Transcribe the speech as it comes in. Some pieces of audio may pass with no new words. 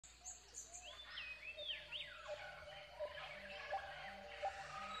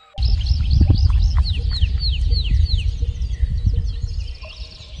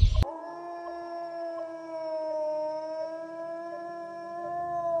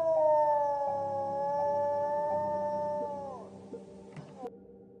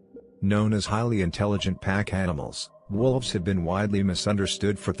Known as highly intelligent pack animals, wolves have been widely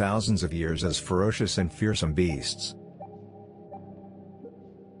misunderstood for thousands of years as ferocious and fearsome beasts.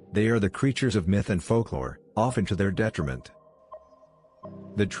 They are the creatures of myth and folklore, often to their detriment.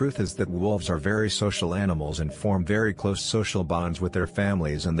 The truth is that wolves are very social animals and form very close social bonds with their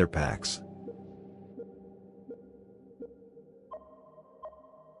families and their packs.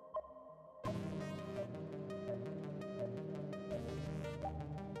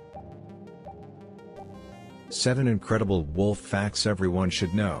 Seven incredible wolf facts everyone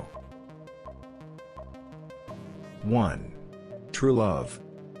should know. 1. True love.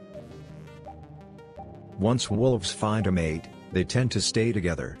 Once wolves find a mate, they tend to stay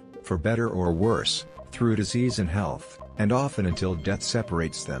together, for better or worse, through disease and health, and often until death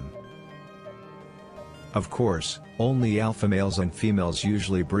separates them. Of course, only alpha males and females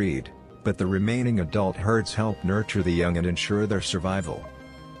usually breed, but the remaining adult herds help nurture the young and ensure their survival.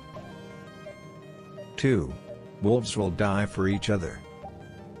 2. Wolves will die for each other.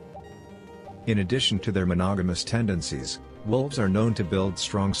 In addition to their monogamous tendencies, wolves are known to build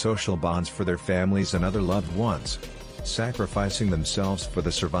strong social bonds for their families and other loved ones, sacrificing themselves for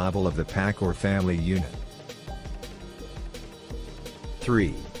the survival of the pack or family unit.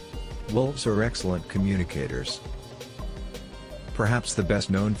 3. Wolves are excellent communicators. Perhaps the best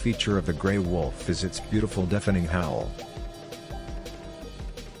known feature of the gray wolf is its beautiful deafening howl.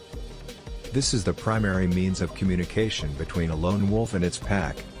 This is the primary means of communication between a lone wolf and its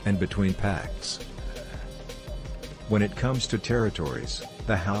pack, and between packs. When it comes to territories,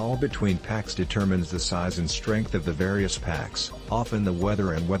 the howl between packs determines the size and strength of the various packs, often the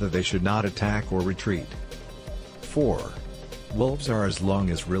weather and whether they should not attack or retreat. 4. Wolves are as long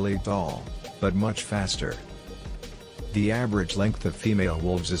as really tall, but much faster. The average length of female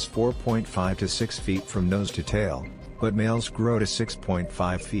wolves is 4.5 to 6 feet from nose to tail, but males grow to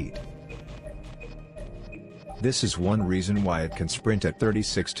 6.5 feet. This is one reason why it can sprint at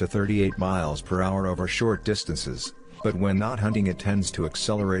 36 to 38 miles per hour over short distances, but when not hunting it tends to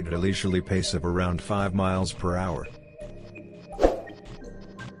accelerate at a leisurely pace of around 5 miles per hour.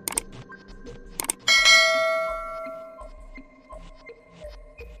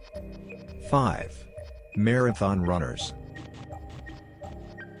 Five. Marathon runners.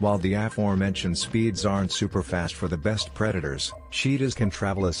 While the aforementioned speeds aren't super fast for the best predators, cheetahs can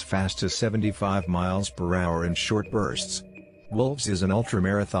travel as fast as 75 miles per hour in short bursts. Wolves is an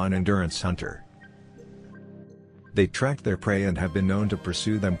ultramarathon endurance hunter. They track their prey and have been known to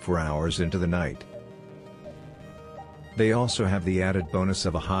pursue them for hours into the night. They also have the added bonus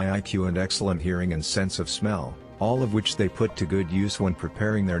of a high IQ and excellent hearing and sense of smell, all of which they put to good use when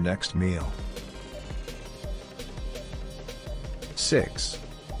preparing their next meal. 6.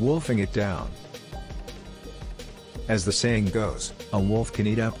 Wolfing it down. As the saying goes, a wolf can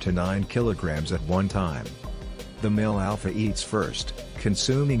eat up to 9 kilograms at one time. The male alpha eats first,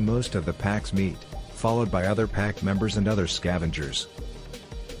 consuming most of the pack's meat, followed by other pack members and other scavengers.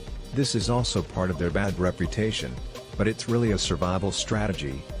 This is also part of their bad reputation, but it's really a survival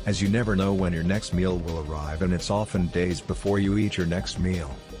strategy, as you never know when your next meal will arrive and it's often days before you eat your next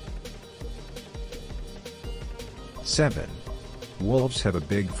meal. 7. Wolves have a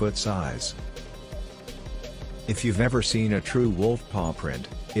big foot size. If you've ever seen a true wolf paw print,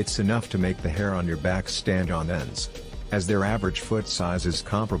 it's enough to make the hair on your back stand on ends, as their average foot size is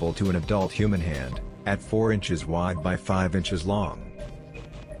comparable to an adult human hand, at 4 inches wide by 5 inches long.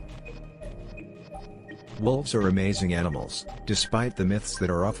 Wolves are amazing animals. Despite the myths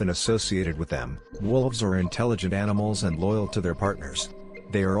that are often associated with them, wolves are intelligent animals and loyal to their partners.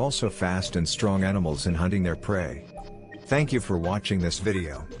 They are also fast and strong animals in hunting their prey. Thank you for watching this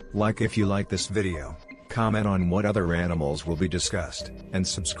video. Like if you like this video, comment on what other animals will be discussed, and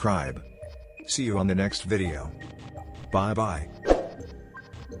subscribe. See you on the next video. Bye bye.